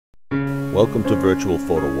Welcome to Virtual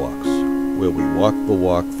Photo Walks, where we walk the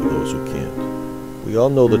walk for those who can't. We all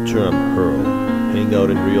know the term HIRL, hang out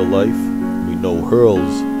in real life. We know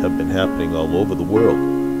HIRLs have been happening all over the world.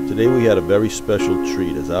 Today we had a very special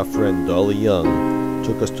treat as our friend Dolidh Young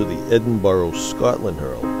took us to the Edinburgh Scotland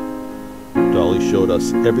HIRL. Dolly showed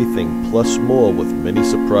us everything plus more with many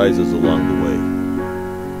surprises along the way.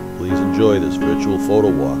 Please enjoy this virtual photo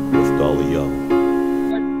walk with Dolidh Young.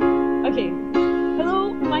 Okay,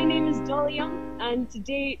 hello, my name is Dolidh Young and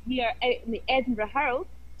today we are out in the Edinburgh HIRL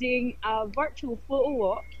doing a virtual photo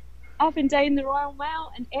walk up and down the Royal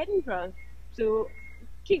Mile in Edinburgh. So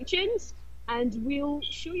keep tuned and we'll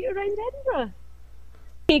show you around Edinburgh.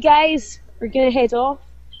 Okay guys, we're going to head off.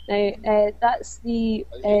 Now that's the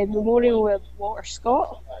memorial of Walter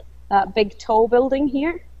Scott, that big tall building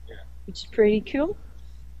here, which is pretty cool.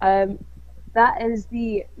 That is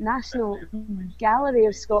the National Gallery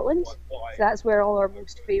of Scotland, so that's where all our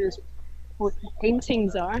most famous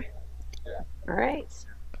paintings are. Alright,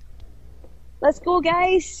 let's go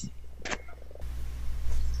guys!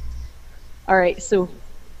 Alright, so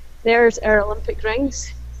there's our Olympic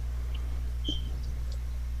rings.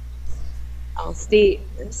 I'll stay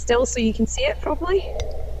still so you can see it properly.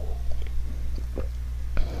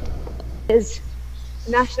 There's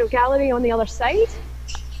the National Gallery on the other side.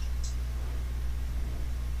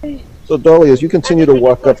 So Dolly, as you continue to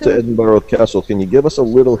walk up to Edinburgh Castle, can you give us a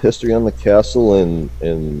little history on the castle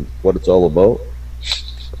and what it's all about?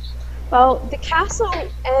 Well, the castle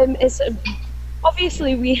is,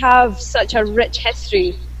 obviously we have such a rich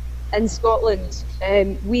history in Scotland.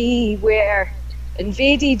 We were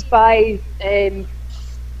invaded by the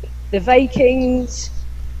Vikings,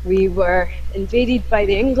 we were invaded by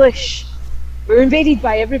the English, we were invaded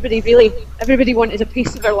by everybody really. Everybody wanted a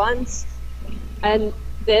piece of our lands. And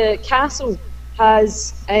the castle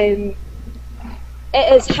has, it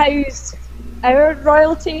has housed our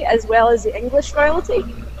royalty as well as the English royalty.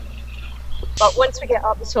 But once we get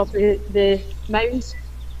up the top of the mound,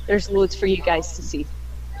 there's loads for you guys to see.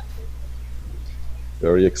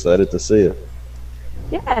 Very excited to see it.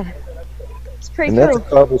 Yeah, it's pretty and cool. That's a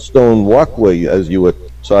cobblestone walkway, as you were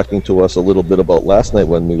talking to us a little bit about last night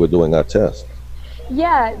when we were doing our test.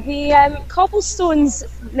 Yeah, the cobblestones,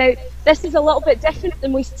 now this is a little bit different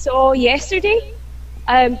than we saw yesterday,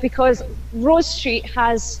 because Rose Street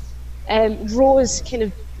has rose kind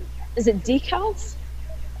of, is it decals?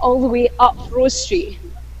 All the way up Rose Street.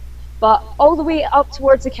 But all the way up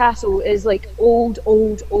towards the castle is like old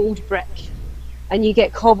brick. And you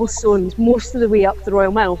get cobblestones most of the way up the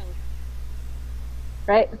Royal Mile.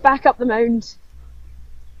 Right, back up the mound.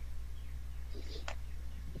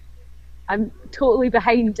 I'm totally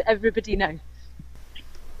behind everybody now.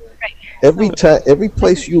 Right. Every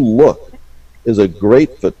place you look is a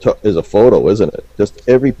great photo, isn't it? Just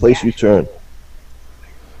every place you turn.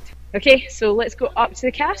 Okay, so let's go up to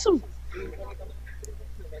the castle.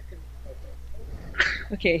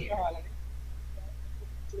 Okay.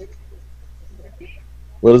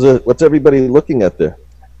 What is it? What's everybody looking at there?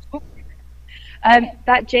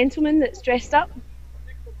 That gentleman that's dressed up.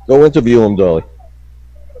 Go interview him, Dolly.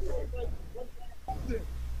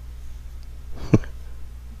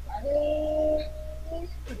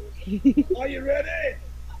 Are you ready?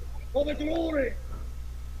 For the glory,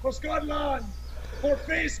 for Scotland, for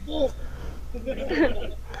Facebook.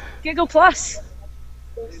 Google Plus.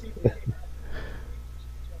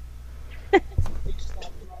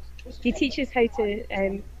 He teaches how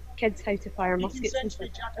to kids how to fire muskets and stuff.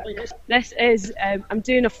 This is I'm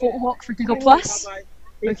doing a photo walk for Google Plus.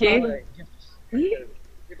 Okay.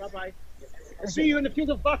 Bye-bye. See you in the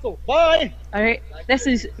field of battle. Bye. All right. This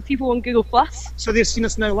is people on Google Plus. So they've seen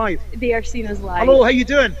us now live. They are seen as live. Hello, how you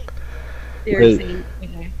doing? They are seen.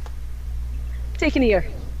 Take an ear.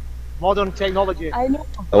 Modern technology. I know.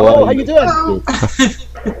 Hello, how you doing?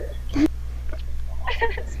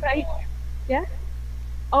 That's right. Yeah.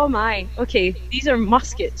 Oh my. Okay. These are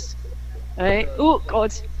muskets. All right. Oh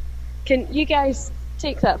God. Can you guys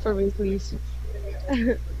take that for me, please?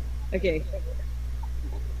 Okay.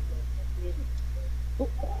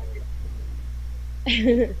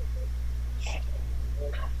 The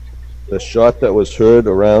shot that was heard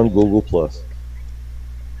around Google Plus.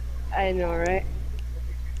 I know, right?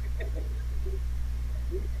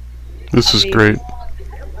 This is great.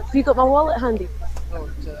 Have you got my wallet handy?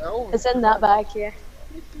 It's in that bag here.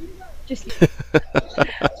 Just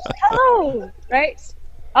hello, right?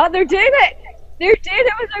 Oh, they're doing it. They're doing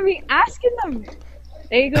it without me asking them.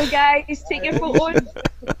 There you go, guys. Take your photos.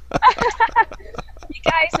 You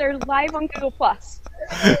guys are live on Google Plus.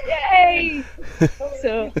 Yay!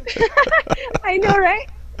 So I know, right?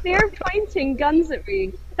 They're pointing guns at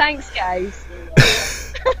me. Thanks, guys.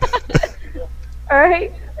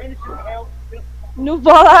 Alright. No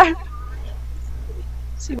bother.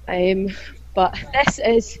 But this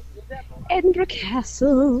is Edinburgh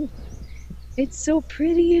Castle. It's so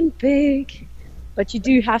pretty and big, but you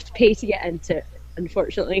do have to pay to get into it,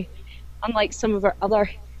 unfortunately. Unlike some of our other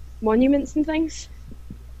monuments and things.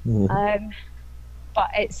 But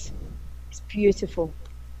it's beautiful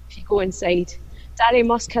if you go inside. Daddy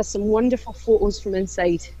Musk has some wonderful photos from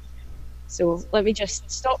inside. So let me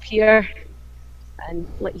just stop here and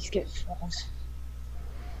let you get photos.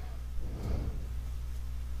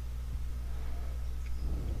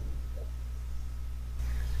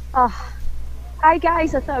 Oh, hi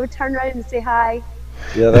guys, I thought I would turn around and say hi.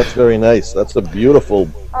 Yeah, that's very nice. That's a beautiful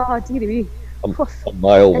Oh, dearie me. a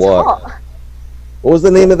mile It's walk. hot. What was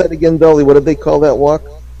the name of that again, Dolly? What did they call that walk?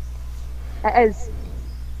 It is.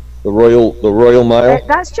 The Royal Mile?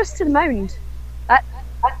 That's just to the mound. That's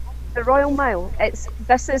the Royal Mile.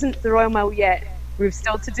 This isn't the Royal Mile yet. We've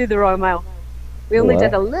still to do the Royal Mile. We only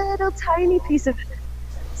did a little tiny piece of it.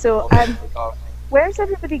 So, where's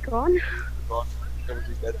everybody gone?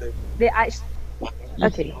 They actually.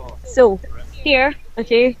 Okay, so here,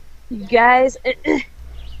 okay, you guys.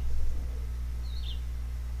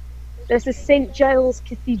 This is St. Giles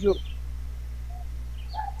Cathedral.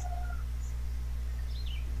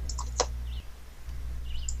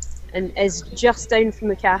 And is just down from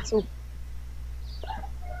the castle.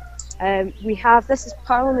 We have, this is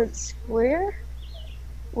Parliament Square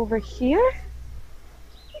over here.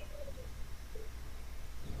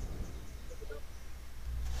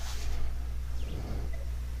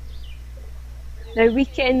 Now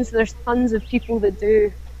weekends there's tons of people that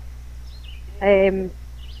do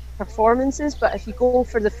performances, but if you go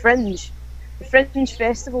for the Fringe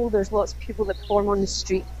Festival, there's lots of people that perform on the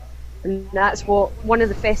street. And that's one of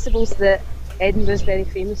the festivals that Edinburgh is very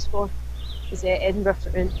famous for, is the Edinburgh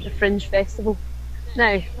the Fringe Festival.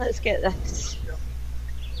 Now, let's get this.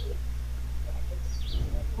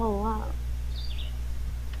 Oh wow.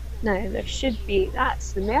 Now, there should be,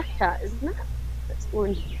 that's the Mercat, isn't it? Let's go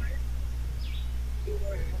in.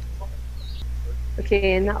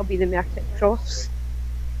 Okay, and that'll be the Mercat Cross.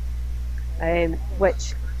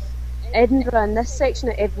 Which, Edinburgh, in this section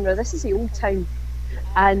of Edinburgh, this is the old town.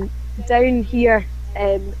 And down here,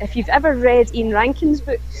 if you've ever read Ian Rankin's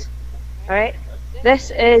books, alright,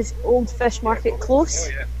 this is Old Fish Market Close,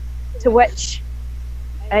 to which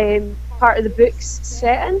part of the book's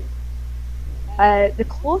set in. The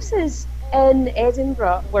close is in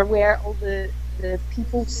Edinburgh, where all the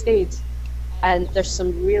people stayed, and there's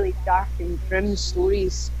some really dark and grim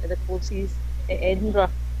stories of the closes in Edinburgh.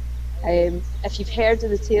 If you've heard of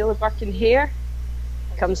the tale of Burke and Hare,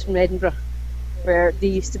 it comes from Edinburgh, where they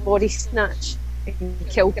used to body snatch and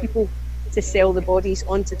kill people to sell the bodies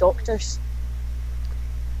onto doctors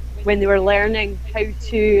when they were learning how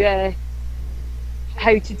to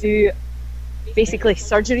do basically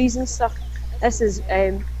surgeries and stuff. This is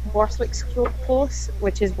Borthwick's Close,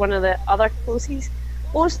 which is one of the other closes.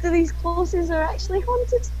 Most of these closes are actually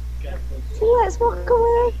haunted. So let's walk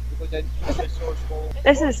away.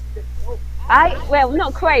 This is, well,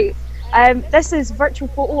 not quite. This is virtual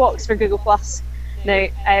photo walks for Google Plus. Now,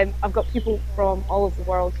 I've got people from all over the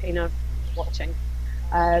world kind of watching.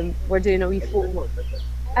 We're doing a wee photo walk.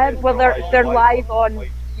 Well, they're live on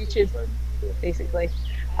YouTube, basically.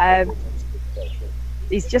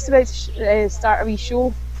 He's just about to start a wee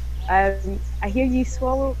show. I hear you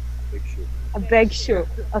swallow. A big show.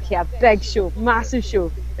 Okay, a big show, massive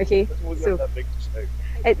show. Okay, so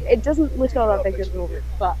it doesn't look all that big at the moment,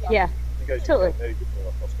 but yeah, totally.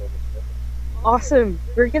 Awesome.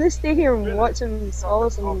 We're gonna stay here and watch him swallow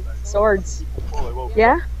some swords.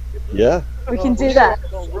 Yeah? Yeah. We can do that.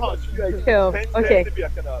 Cool. Okay.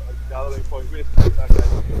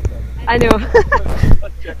 I know.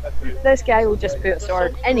 This guy will just put a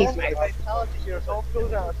sword in his mouth.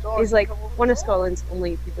 He's like one of Scotland's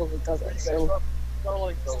only people that does it. So,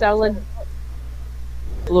 Sterling,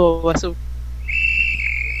 blow a whistle.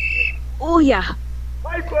 Oh yeah.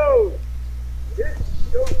 Michael, it's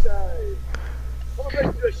showtime. I'm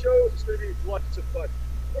about to do a show that's going to be lots of fun.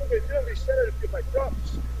 What I'm going to do is set out a few of my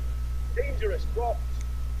props. Dangerous props.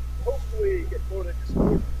 Hopefully you get more into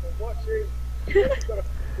sport from watching. If you've got a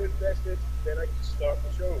few invested, then I can start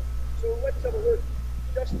the show. So let's have a look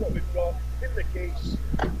just what we've got in the case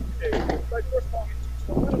today. My first one is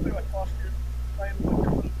a little bit of a costume, trying to look a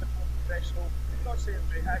little bit more professional. I'm not saying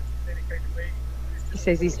they act in any kind of way. He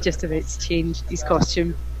says he's just about to change his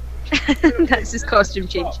costume. That's his costume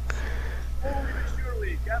change.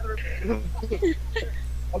 Surely, gather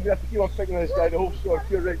I'm gonna have to keep on picking on this guy the whole show. I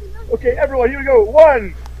feel right. Okay, everyone, here we go.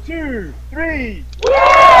 1, 2, 3.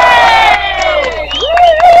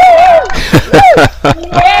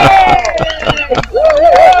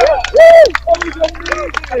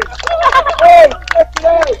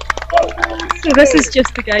 So this is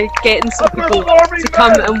just the guy getting some people to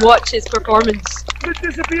come and watch his performance. The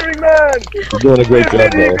disappearing man. You're doing a great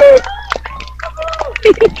job, though.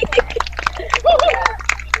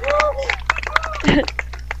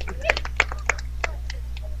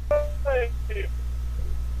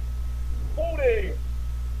 Holding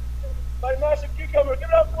my massive cucumber. Give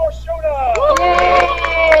it up for Shona.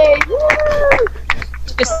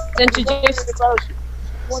 Just introduced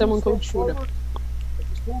someone called Shona.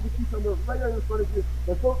 Just hold the cucumber right out in front of you.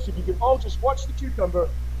 Now, folks, if you can all just watch the cucumber,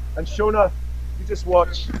 and Shona, you just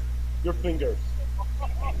watch your fingers.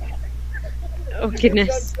 Oh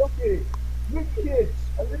goodness. Okay, look kids,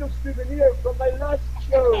 a little souvenir from my last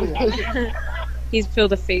show. He's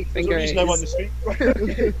pulled a fake finger out I'm on the street.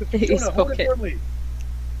 his Shona, hold it pocket. firmly.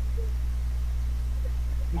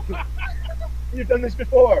 You've done this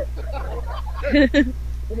before.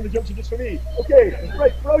 One of the jokes are just for me. Okay,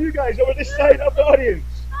 right, for all you guys over this side of the audience.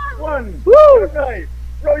 1, sharp knife.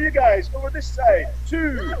 For all you guys over this side.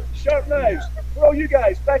 2, sharp knives. For all you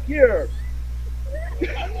guys back here. I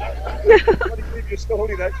can't believe you're still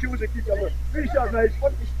holding that. 2 was a cucumber. 3 sharp knives.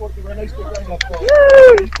 1 piece of for a nice big round of applause.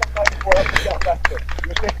 You come back before I can get back there.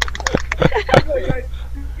 You okay? Right, guys.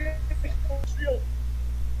 It's real.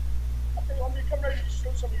 Okay, I'm going to come round and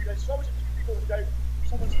show some of you guys. So I was a few people down.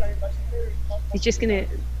 Someone's down. That's very He's just gonna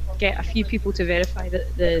get a few people to verify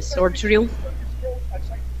that the sword's real.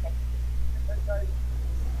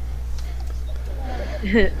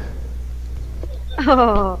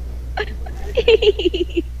 Oh.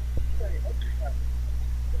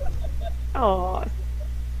 Oh.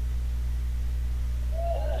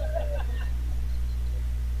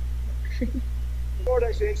 Sword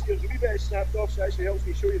actually extras a wee bit snapped off, so it actually helps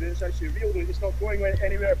me show you that it's actually real. It's not going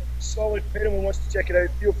anywhere. Solid. If anyone wants to check it out,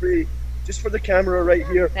 feel free. Just for the camera right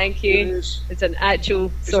here. Thank you. It's an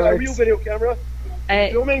actual Is it a sword. real video camera?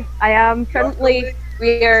 Filming? I am currently.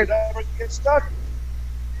 We are. Does it ever get stuck?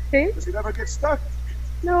 Who? Does it ever get stuck?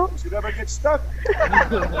 No. Does it ever get stuck?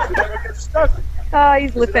 Does it ever get stuck? Oh,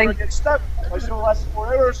 he's Does it ever looping. get stuck? My show lasts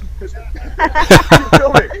 4 hours. Keep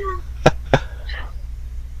filming.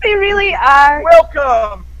 They really are.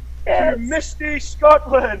 Welcome Yes. to Misty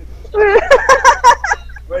Scotland.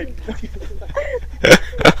 Right.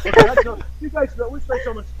 You guys, that looks like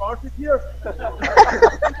someone farted here. You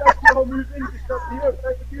guys can all move in just up here.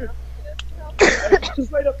 Thank you.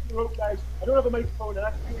 Just right up to the rope, guys. I don't have a microphone, and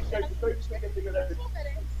that's really shout. So just make it bigger now.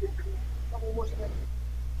 Couple more seconds.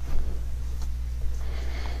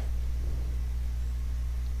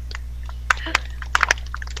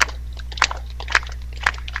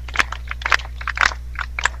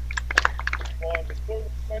 Come on, just throw the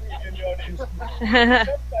front of you in the audience. Sometimes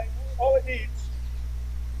all it needs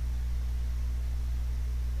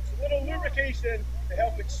is a little lubrication to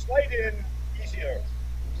help it slide in easier.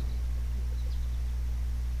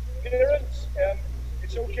 Parents,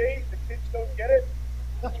 it's okay, the kids don't get it.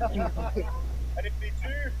 And if they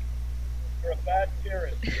do, you're a bad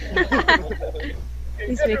parent. Okay,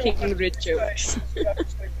 He's everyone making has rude to jokes. stay. You have to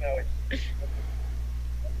stay now.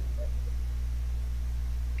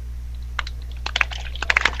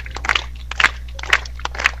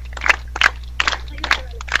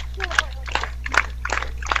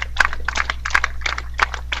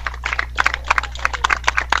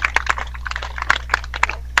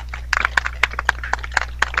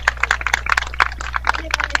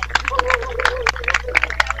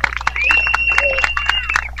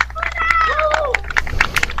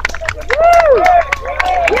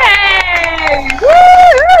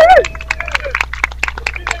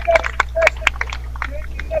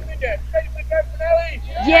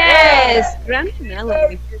 Yes, grand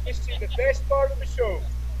finale. You're missing the best part of the show.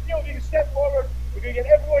 Neil, you can step forward. We're going to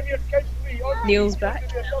get everyone here to count to 3. On Neil's three, back.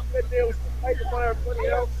 we're gonna do a Neil's light the fire, bloody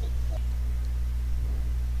hell.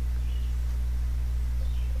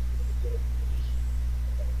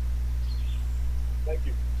 Thank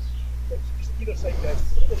you. Just either side, guys.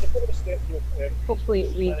 There's a bit of a step here.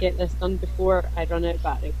 Hopefully we get this done before I run out of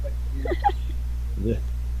battery. Yeah.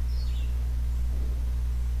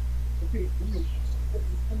 Okay,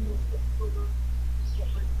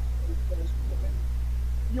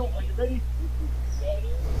 Neil, are you ready?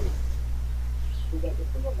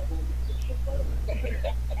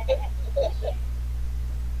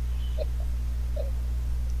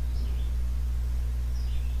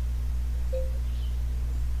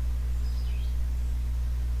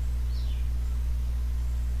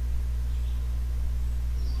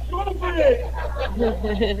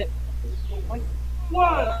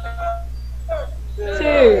 One,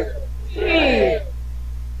 2, 3.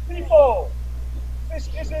 people, this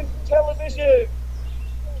isn't television.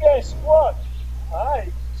 Guess what? I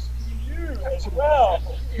see you as well.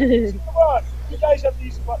 So come on, you guys have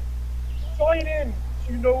these. Join in.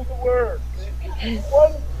 You know the words.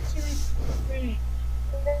 1, 2, 3.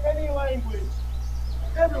 Any language.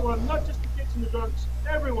 Everyone, not just the kids and the drunks.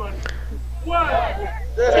 Everyone. 1,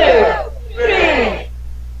 2, 3.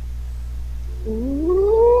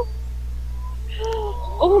 Ooh.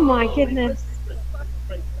 Oh my goodness.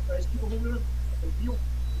 Right, guys, keep on moving. You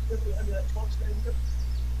hand me that box down here.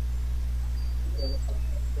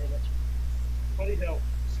 Bloody hell.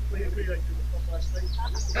 Played a great idea last night.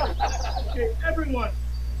 Okay, everyone,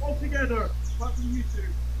 all together. Apart from you two.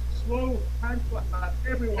 Slow hand clap.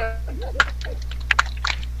 Everyone.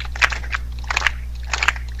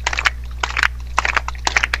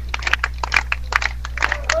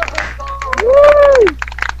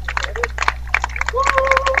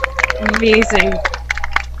 Amazing.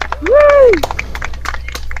 Woo!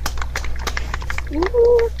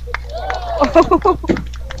 Woo!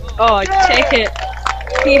 Oh, check it.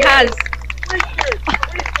 He has.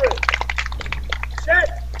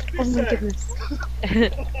 Oh my goodness.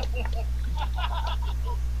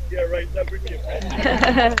 Yeah, right, that would be a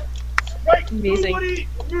right, Amazing. nobody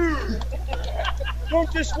move.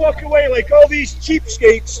 Don't just walk away like all these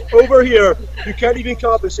cheapskates over here. You can't even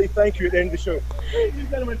come up and say thank you at the end of the show. Ladies and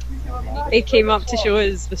gentlemen, please come up. He came up to show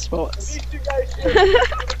us the spots. These two guys here.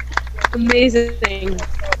 Amazing.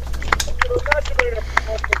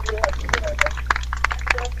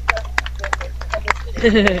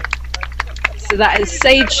 So that is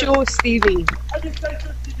Sideshow Stevie. I think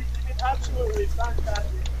Sideshow Stevie did absolutely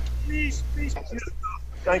fantastic. Please.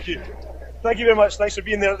 Thank you. Thank you very much. Thanks for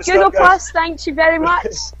being there at the Google start, guys. Plus, thank you very much.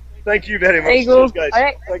 Thank you very much. There you go. Cheers, guys. All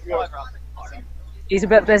right. Thank you. He's a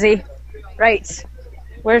bit busy. Right.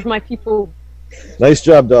 Where's my people? Nice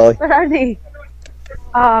job, Dolly. Where are they?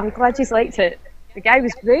 Oh, I'm glad you liked it. The guy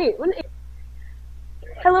was great, wasn't he?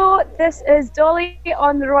 Hello, this is Dolly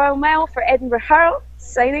on the Royal Mile for Edinburgh HIRL,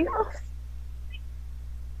 signing off.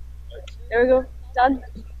 There we go. Done.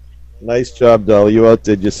 Nice job, Dolly. You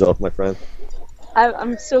outdid yourself, my friend.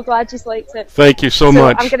 I'm so glad you liked it. Thank you so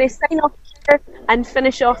much. I'm going to sign off here and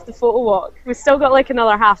finish off the photo walk. We've still got like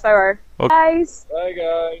another half hour. Okay. Guys. Bye,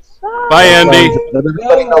 guys. Bye. Bye, Andy. Let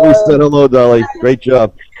everybody know we said hello, Dolly. Great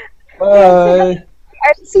job. Bye.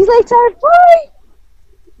 Alright, see you later. Bye.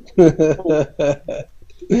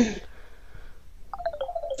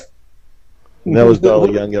 And that was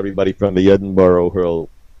Dolidh Young, everybody, from the Edinburgh HIRL,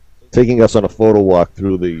 taking us on a photo walk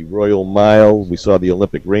through the Royal Mile. We saw the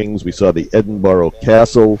Olympic rings. We saw the Edinburgh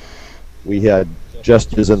Castle. We had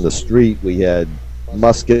gestures in the street. We had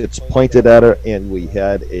muskets pointed at her, and we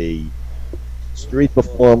had a street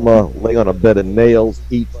performer lay on a bed of nails,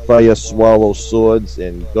 eat fire, swallow swords,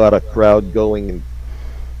 and got a crowd going, and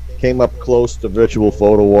came up close to virtual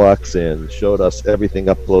photo walks and showed us everything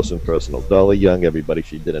up close and personal. Dolidh Young, everybody,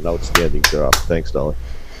 she did an outstanding job. Thanks, Dolly.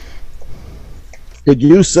 Could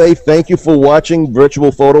you say thank you for watching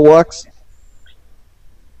virtual photo walks?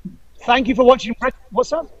 Thank you for watching.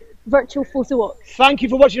 What's that? Virtual photo walk. Thank you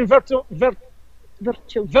for watching Virtual.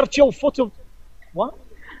 virtual photo. What?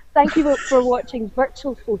 Thank you for watching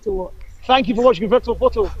virtual photo walk. Thank you for watching virtual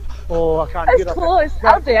photo. Oh, I can't That's hear that. close.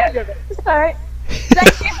 I'll do it. It's alright.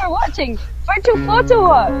 Thank you for watching virtual photo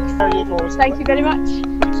walk. There you go. Thank you very much.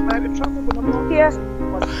 Here.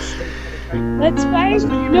 That's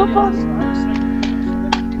fine. No problem.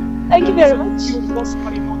 Thank you very much.